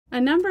A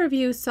number of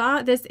you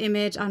saw this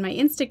image on my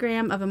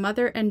Instagram of a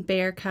mother and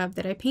bear cub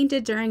that I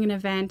painted during an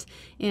event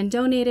and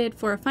donated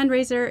for a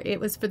fundraiser. It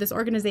was for this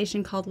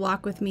organization called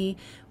Walk With Me,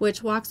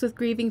 which walks with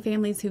grieving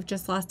families who've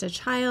just lost a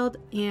child.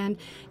 And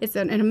it's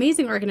an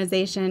amazing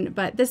organization,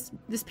 but this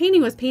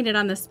painting was painted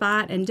on the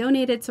spot and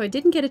donated, so I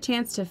didn't get a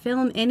chance to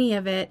film any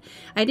of it.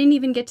 I didn't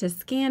even get to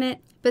scan it.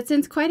 But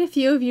since quite a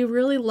few of you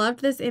really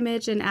loved this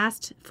image and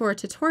asked for a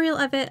tutorial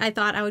of it, I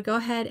thought I would go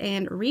ahead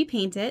and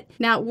repaint it.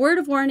 Now, word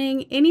of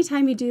warning,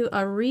 anytime you do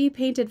a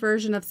repainted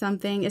version of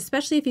something,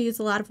 especially if you use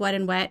a lot of wet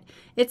and wet,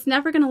 it's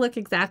never going to look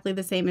exactly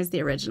the same as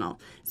the original.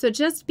 So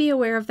just be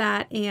aware of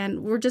that,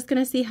 and we're just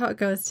going to see how it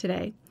goes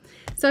today.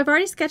 So I've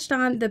already sketched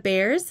on the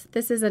bears.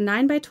 This is a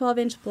 9 by 12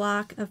 inch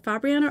block of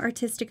Fabriano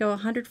Artistico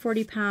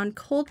 140 pound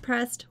cold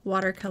pressed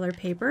watercolor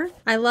paper.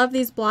 I love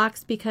these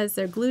blocks because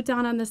they're glued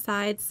down on the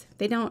sides.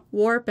 They don't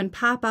warp and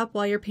pop up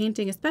while you're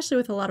painting, especially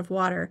with a lot of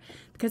water,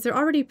 because they're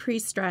already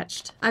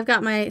pre-stretched. I've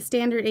got my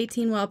standard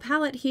 18 well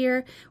palette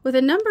here with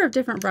a number of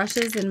different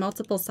brushes in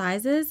multiple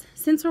sizes.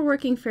 Since we're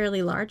working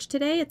fairly large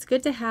today, it's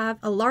good to have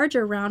a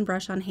larger round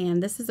brush on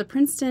hand. This is a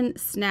Princeton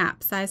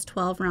Snap size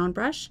 12 round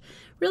brush.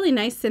 Really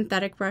nice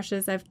synthetic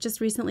brushes. I've just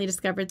recently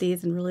discovered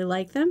these and really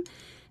like them.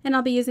 And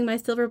I'll be using my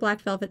Silver Black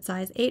Velvet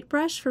size 8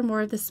 brush for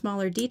more of the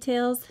smaller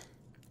details,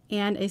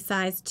 and a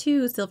size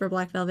 2 Silver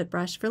Black Velvet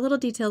brush for little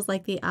details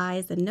like the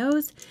eyes and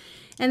nose.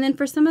 And then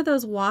for some of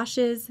those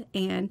washes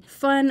and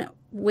fun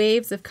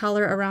waves of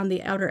color around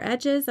the outer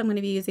edges, I'm going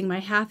to be using my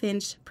 1/2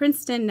 inch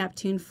Princeton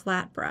Neptune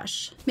flat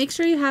brush. Make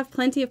sure you have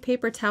plenty of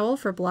paper towel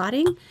for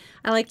blotting.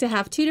 I like to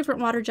have 2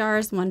 different water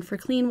jars, one for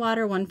clean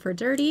water, one for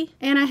dirty.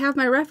 And I have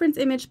my reference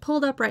image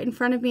pulled up right in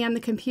front of me on the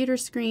computer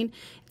screen.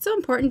 It's so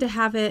important to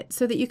have it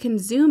so that you can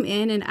zoom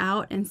in and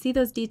out and see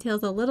those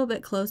details a little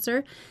bit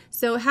closer.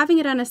 So having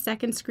it on a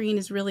second screen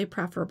is really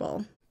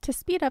preferable. To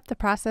speed up the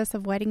process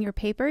of wetting your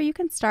paper, you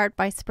can start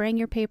by spraying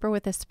your paper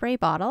with a spray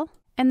bottle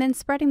and then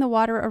spreading the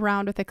water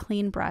around with a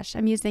clean brush.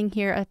 I'm using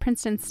here a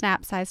Princeton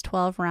Snap size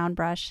 12 round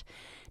brush.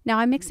 Now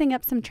I'm mixing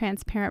up some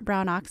transparent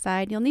brown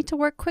oxide. You'll need to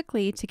work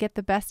quickly to get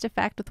the best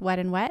effect with wet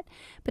and wet,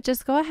 but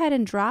just go ahead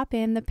and drop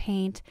in the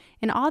paint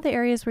in all the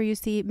areas where you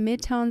see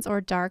midtones or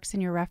darks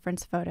in your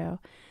reference photo.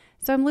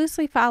 So I'm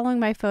loosely following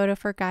my photo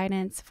for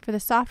guidance for the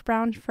soft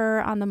brown fur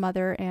on the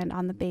mother and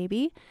on the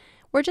baby.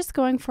 We're just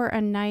going for a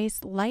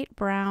nice light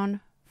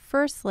brown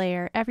first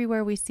layer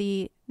everywhere we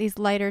see these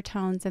lighter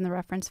tones in the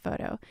reference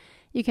photo.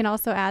 You can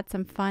also add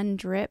some fun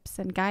drips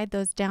and guide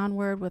those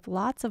downward with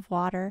lots of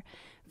water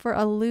for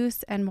a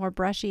loose and more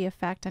brushy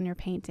effect on your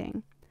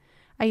painting.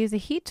 I use a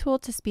heat tool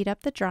to speed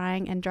up the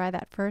drying and dry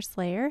that first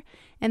layer,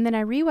 and then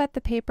I re-wet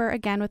the paper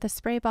again with a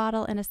spray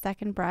bottle and a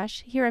second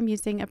brush. Here I'm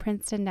using a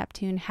Princeton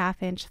Neptune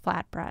 1/2 inch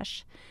flat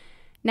brush.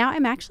 Now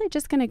I'm actually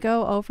just going to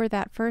go over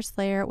that first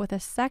layer with a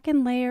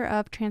second layer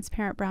of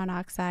transparent brown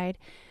oxide,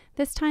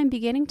 this time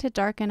beginning to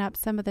darken up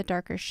some of the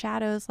darker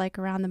shadows like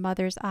around the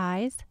mother's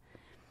eyes.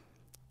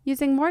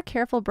 Using more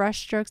careful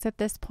brush strokes at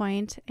this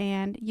point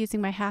and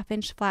using my 1/2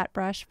 inch flat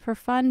brush for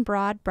fun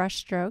broad brush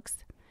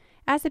strokes.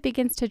 As it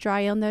begins to dry,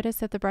 you'll notice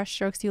that the brush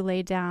strokes you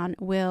lay down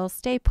will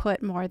stay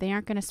put more. They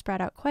aren't going to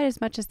spread out quite as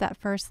much as that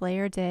first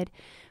layer did,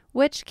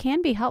 which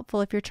can be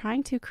helpful if you're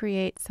trying to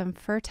create some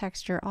fur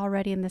texture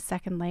already in the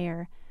second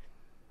layer.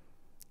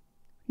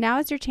 Now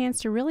is your chance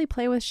to really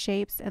play with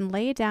shapes and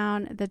lay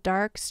down the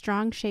dark,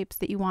 strong shapes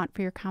that you want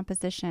for your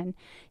composition.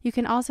 You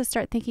can also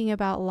start thinking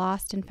about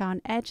lost and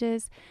found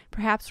edges,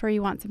 perhaps where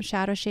you want some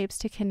shadow shapes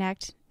to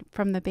connect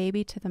from the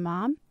baby to the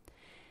mom.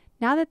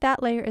 Now that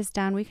that layer is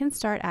done, we can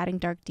start adding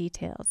dark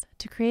details.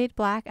 To create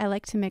black, I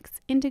like to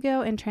mix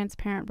indigo and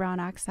transparent brown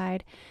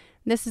oxide.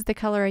 This is the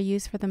color I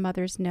use for the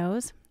mother's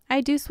nose. I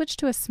do switch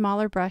to a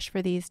smaller brush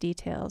for these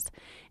details,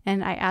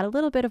 and I add a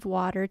little bit of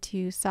water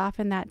to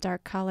soften that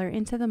dark color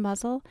into the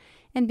muzzle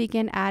and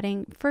begin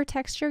adding fur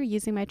texture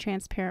using my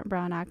transparent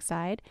brown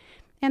oxide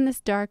and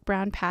this dark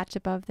brown patch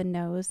above the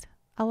nose,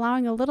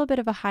 allowing a little bit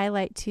of a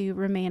highlight to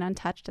remain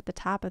untouched at the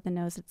top of the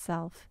nose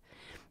itself.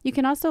 You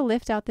can also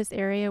lift out this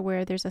area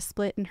where there's a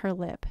split in her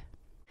lip.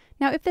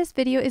 Now, if this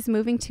video is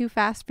moving too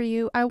fast for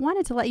you, I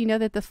wanted to let you know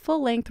that the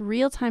full-length,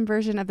 real-time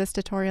version of this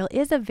tutorial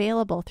is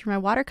available through my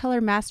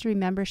Watercolor Mastery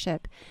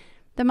membership.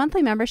 The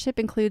monthly membership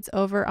includes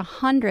over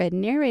 100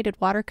 narrated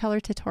watercolor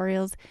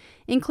tutorials,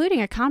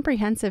 including a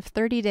comprehensive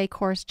 30-day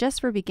course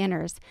just for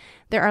beginners.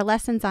 There are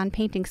lessons on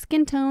painting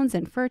skin tones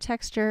and fur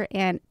texture,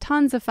 and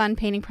tons of fun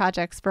painting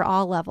projects for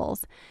all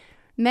levels.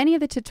 Many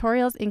of the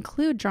tutorials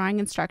include drawing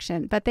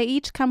instruction, but they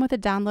each come with a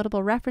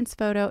downloadable reference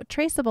photo,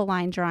 traceable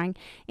line drawing,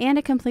 and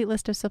a complete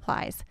list of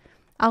supplies.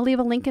 I'll leave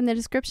a link in the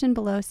description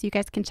below so you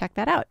guys can check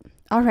that out.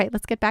 All right,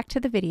 let's get back to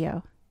the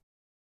video.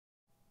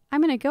 I'm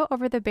going to go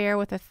over the bear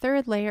with a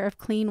third layer of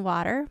clean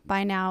water.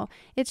 By now,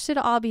 it should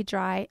all be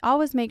dry.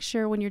 Always make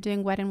sure when you're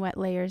doing wet and wet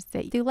layers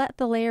that you let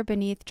the layer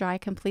beneath dry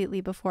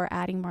completely before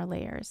adding more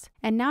layers.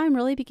 And now I'm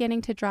really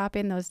beginning to drop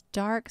in those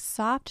dark,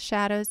 soft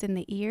shadows in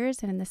the ears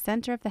and in the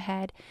center of the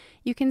head.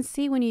 You can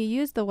see when you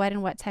use the wet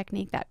and wet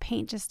technique, that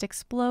paint just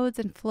explodes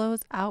and flows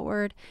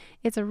outward.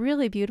 It's a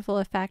really beautiful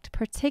effect,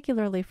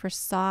 particularly for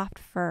soft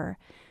fur.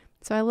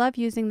 So I love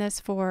using this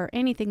for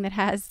anything that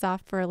has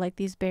soft fur, like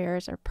these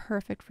bears are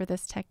perfect for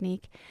this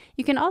technique.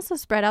 You can also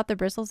spread out the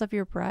bristles of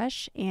your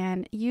brush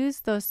and use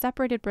those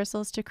separated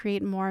bristles to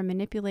create more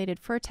manipulated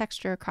fur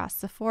texture across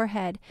the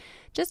forehead.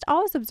 Just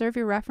always observe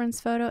your reference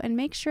photo and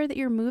make sure that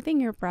you're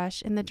moving your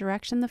brush in the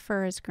direction the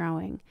fur is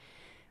growing.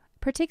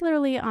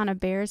 Particularly on a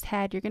bear's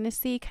head, you're going to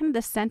see kind of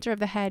the center of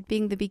the head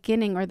being the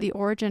beginning or the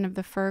origin of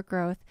the fur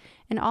growth,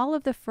 and all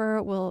of the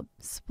fur will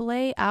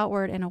splay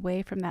outward and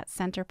away from that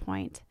center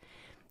point.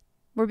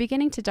 We're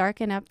beginning to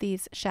darken up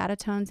these shadow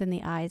tones in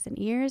the eyes and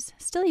ears,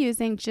 still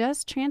using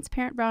just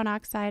transparent brown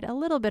oxide, a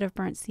little bit of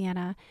burnt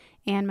sienna,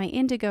 and my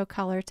indigo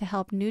color to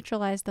help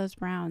neutralize those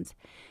browns.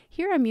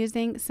 Here I'm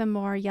using some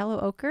more yellow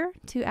ochre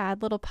to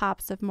add little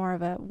pops of more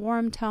of a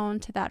warm tone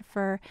to that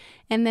fur.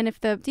 And then if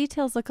the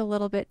details look a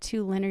little bit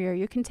too linear,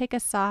 you can take a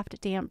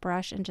soft, damp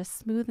brush and just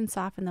smooth and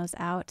soften those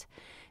out.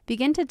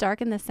 Begin to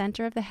darken the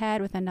center of the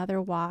head with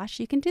another wash.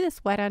 You can do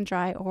this wet on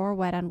dry or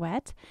wet on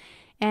wet.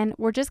 And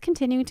we're just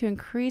continuing to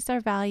increase our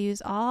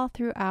values all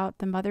throughout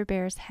the mother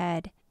bear's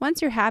head.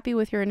 Once you're happy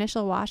with your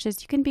initial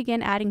washes, you can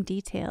begin adding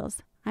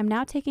details. I'm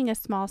now taking a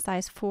small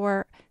size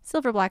 4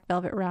 silver black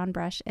velvet round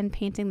brush and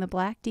painting the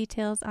black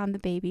details on the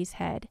baby's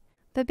head.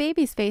 The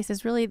baby's face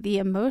is really the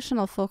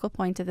emotional focal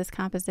point of this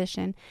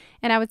composition,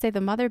 and I would say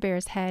the mother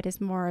bear's head is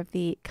more of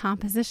the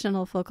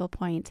compositional focal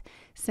point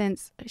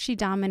since she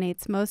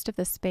dominates most of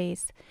the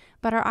space.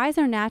 But our eyes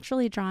are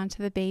naturally drawn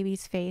to the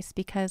baby's face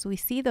because we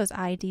see those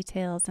eye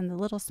details and the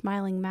little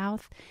smiling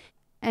mouth.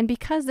 And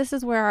because this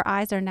is where our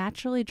eyes are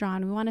naturally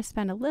drawn, we want to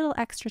spend a little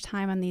extra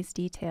time on these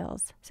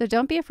details. So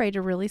don't be afraid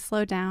to really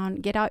slow down,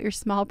 get out your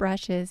small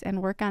brushes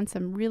and work on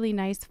some really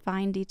nice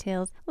fine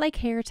details like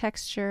hair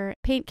texture.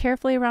 Paint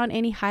carefully around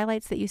any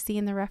highlights that you see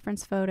in the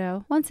reference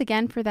photo. Once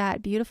again, for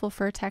that beautiful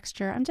fur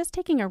texture, I'm just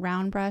taking a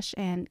round brush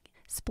and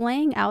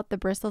splaying out the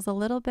bristles a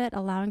little bit,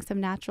 allowing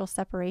some natural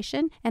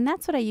separation. And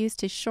that's what I use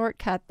to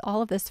shortcut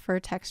all of this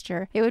fur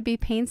texture. It would be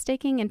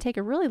painstaking and take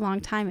a really long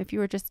time if you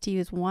were just to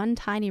use one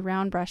tiny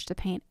round brush to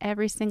paint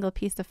every single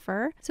piece of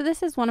fur. So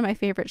this is one of my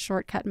favorite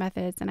shortcut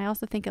methods, and I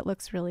also think it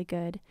looks really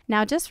good.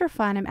 Now, just for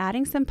fun, I'm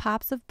adding some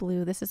pops of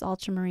blue. This is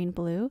ultramarine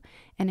blue,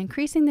 and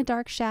increasing the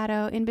dark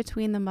shadow in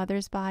between the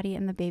mother's body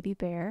and the baby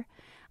bear.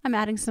 I'm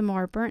adding some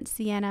more burnt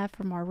sienna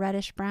for more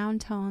reddish brown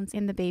tones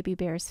in the baby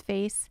bear's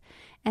face,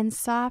 and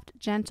soft,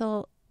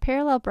 gentle,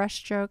 parallel brush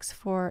strokes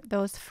for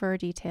those fur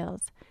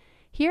details.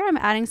 Here I'm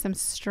adding some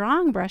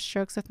strong brush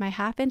strokes with my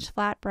 1/2-inch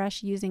flat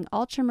brush using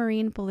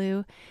ultramarine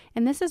blue,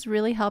 and this is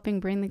really helping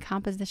bring the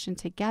composition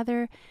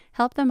together,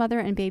 help the mother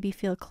and baby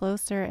feel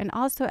closer, and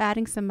also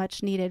adding some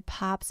much needed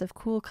pops of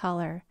cool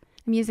color.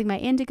 I'm using my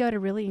indigo to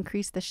really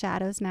increase the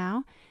shadows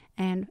now,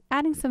 and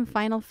adding some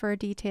final fur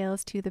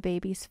details to the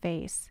baby's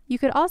face. You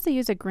could also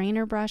use a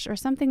grainer brush or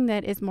something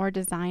that is more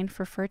designed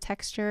for fur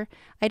texture.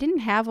 I didn't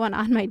have one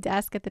on my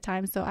desk at the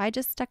time, so I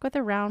just stuck with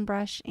a round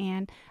brush,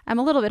 and I'm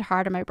a little bit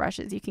hard on my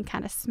brushes. You can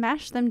kind of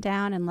smash them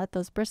down and let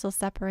those bristles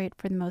separate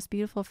for the most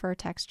beautiful fur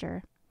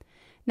texture.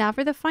 Now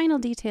for the final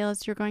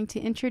details, you're going to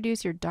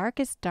introduce your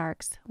darkest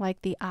darks,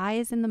 like the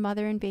eyes in the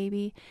mother and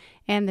baby,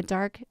 and the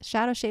dark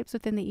shadow shapes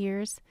within the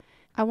ears.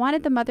 I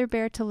wanted the mother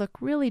bear to look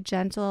really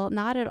gentle,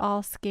 not at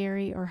all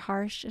scary or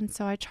harsh, and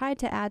so I tried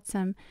to add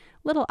some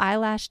little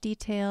eyelash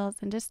details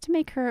and just to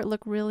make her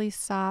look really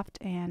soft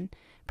and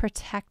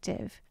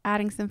protective.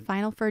 Adding some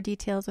final fur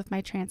details with my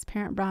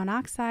transparent brown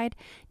oxide.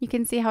 You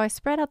can see how I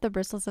spread out the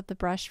bristles of the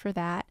brush for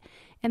that.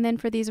 And then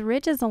for these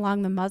ridges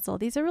along the muzzle,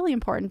 these are really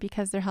important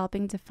because they're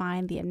helping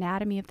define the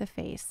anatomy of the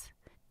face.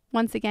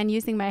 Once again,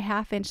 using my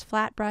 1/2-inch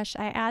flat brush,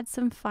 I add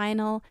some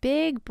final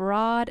big,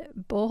 broad,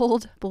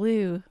 bold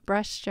blue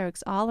brush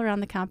strokes all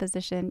around the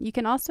composition. You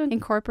can also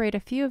incorporate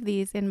a few of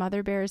these in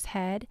Mother Bear's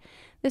head.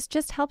 This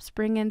just helps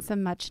bring in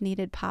some much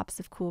needed pops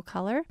of cool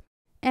color.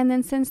 And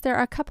then since there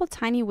are a couple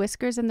tiny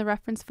whiskers in the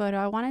reference photo,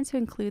 I wanted to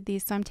include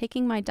these. So I'm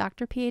taking my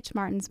Dr. P.H.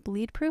 Martin's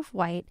Bleed Proof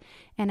White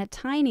and a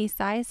tiny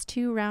size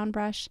 2 round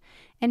brush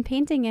and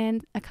painting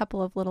in a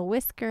couple of little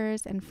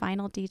whiskers and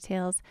final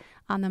details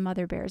on the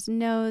mother bear's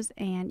nose.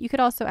 And you could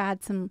also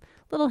add some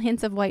little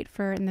hints of white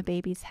fur in the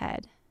baby's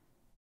head.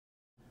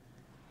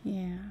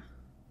 Yeah,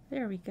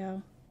 there we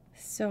go.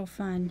 So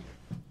fun.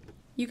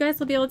 You guys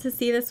will be able to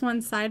see this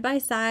one side by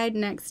side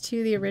next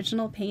to the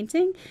original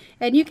painting,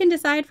 and you can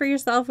decide for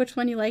yourself which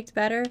one you liked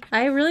better.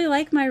 I really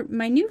like my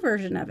new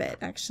version of it,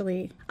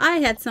 actually. I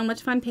had so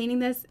much fun painting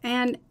this,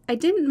 and I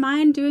didn't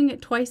mind doing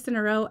it twice in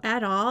a row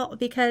at all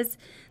because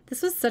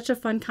this was such a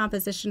fun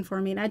composition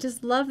for me, and I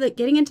just love that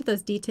getting into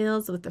those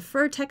details with the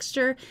fur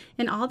texture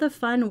and all the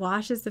fun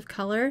washes of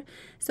color.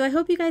 So I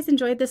hope you guys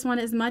enjoyed this one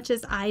as much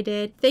as I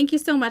did. Thank you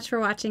so much for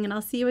watching, and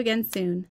I'll see you again soon.